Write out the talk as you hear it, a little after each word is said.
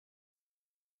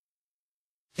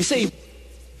You say,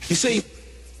 you say,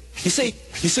 you say,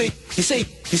 you say, you say,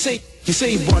 you say, you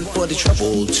say, one for the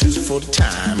trouble, two for the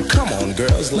time. Come on,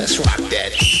 girls, let's rock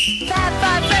that. Fat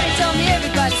Five Freddy told me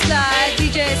everybody slide.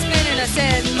 DJ spinning, I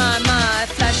said, my,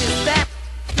 flash is back,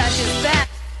 flash is back.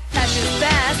 Flash is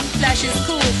fast, flash is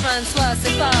cool, Francois,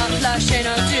 c'est pas, flash ain't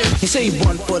no do. You say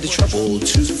one for the trouble,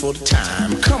 two for the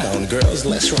time. Come on, girls,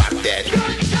 let's rock that.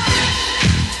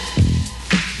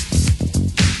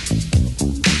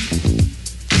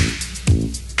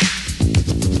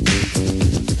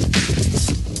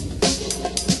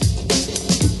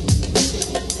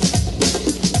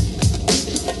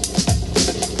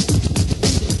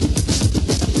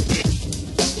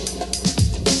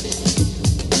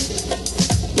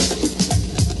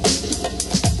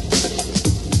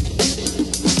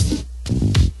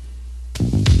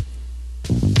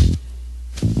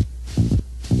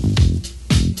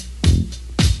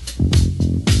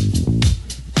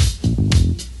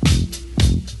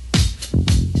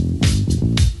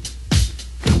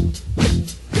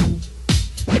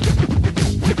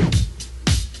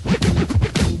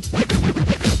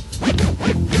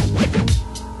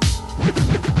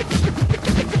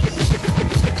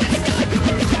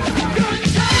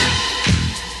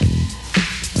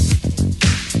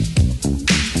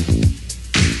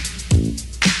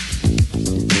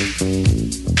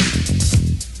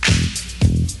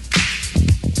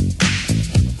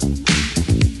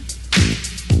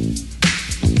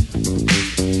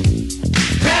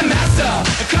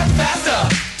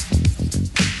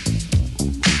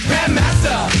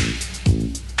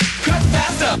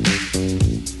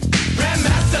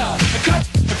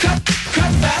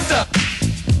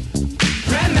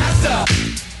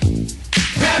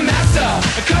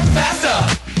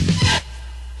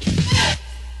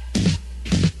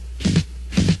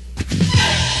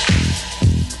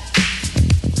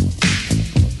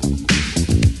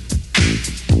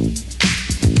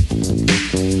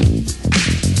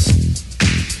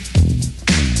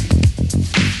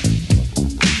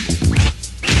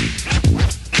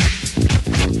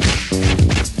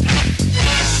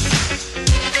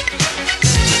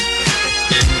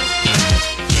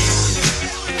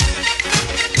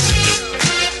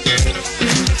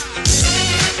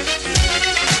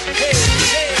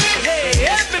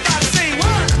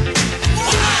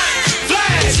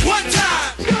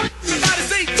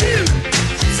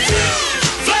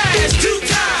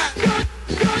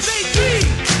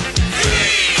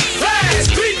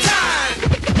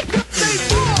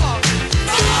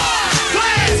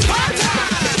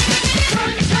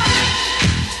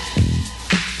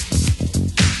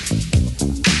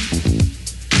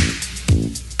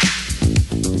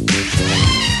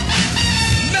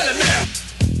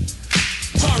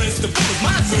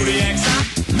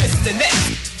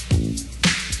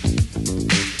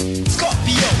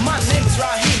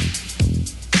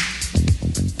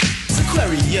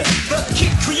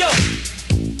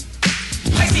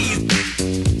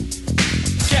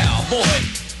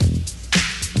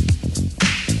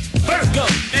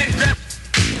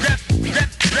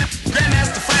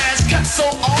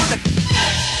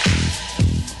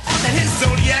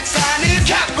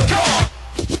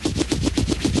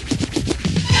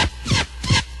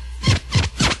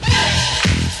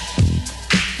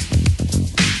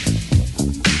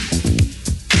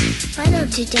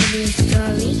 To tell me a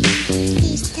story.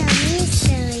 Please tell me a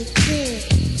story too.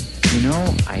 You know,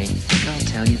 I think I'll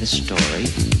tell you the story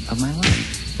of my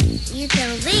life. You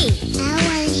tell me. I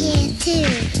want to hear too.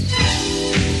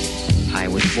 I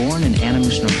was born in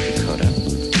Animus, North Dakota,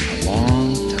 a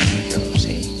long time ago,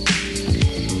 see?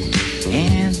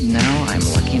 And now I'm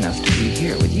lucky enough to be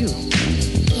here with you.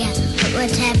 Yeah, but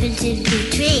what's happened to the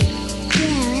tree?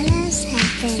 Yeah, what else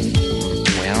happened?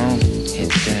 Well,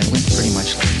 it went pretty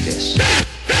much like this.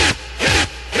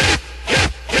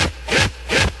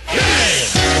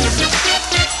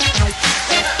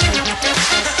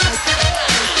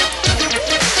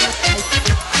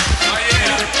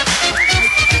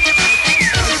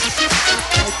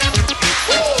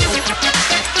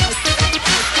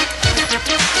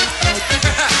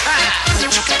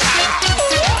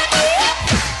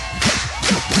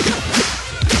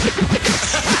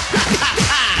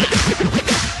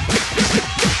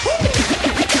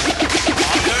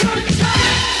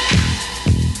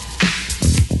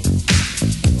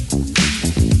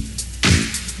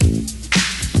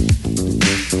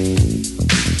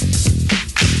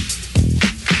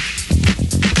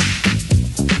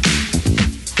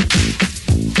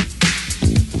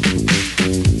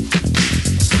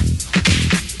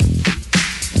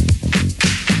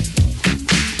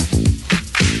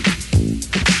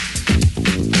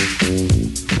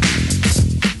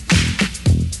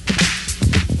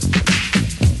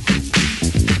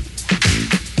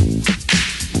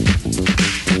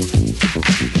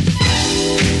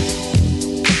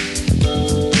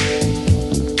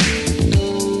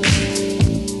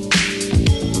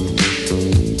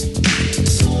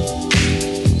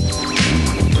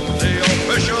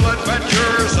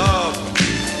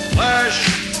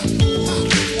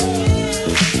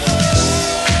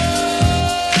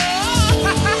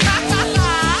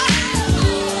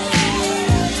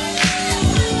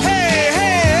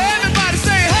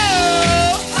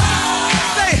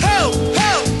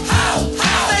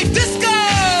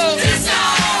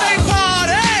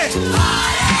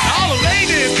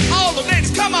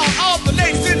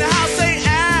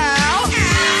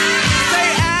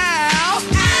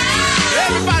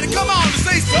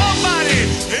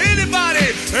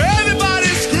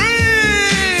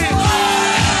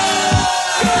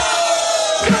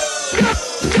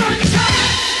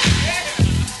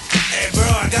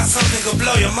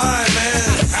 blow your mind, man.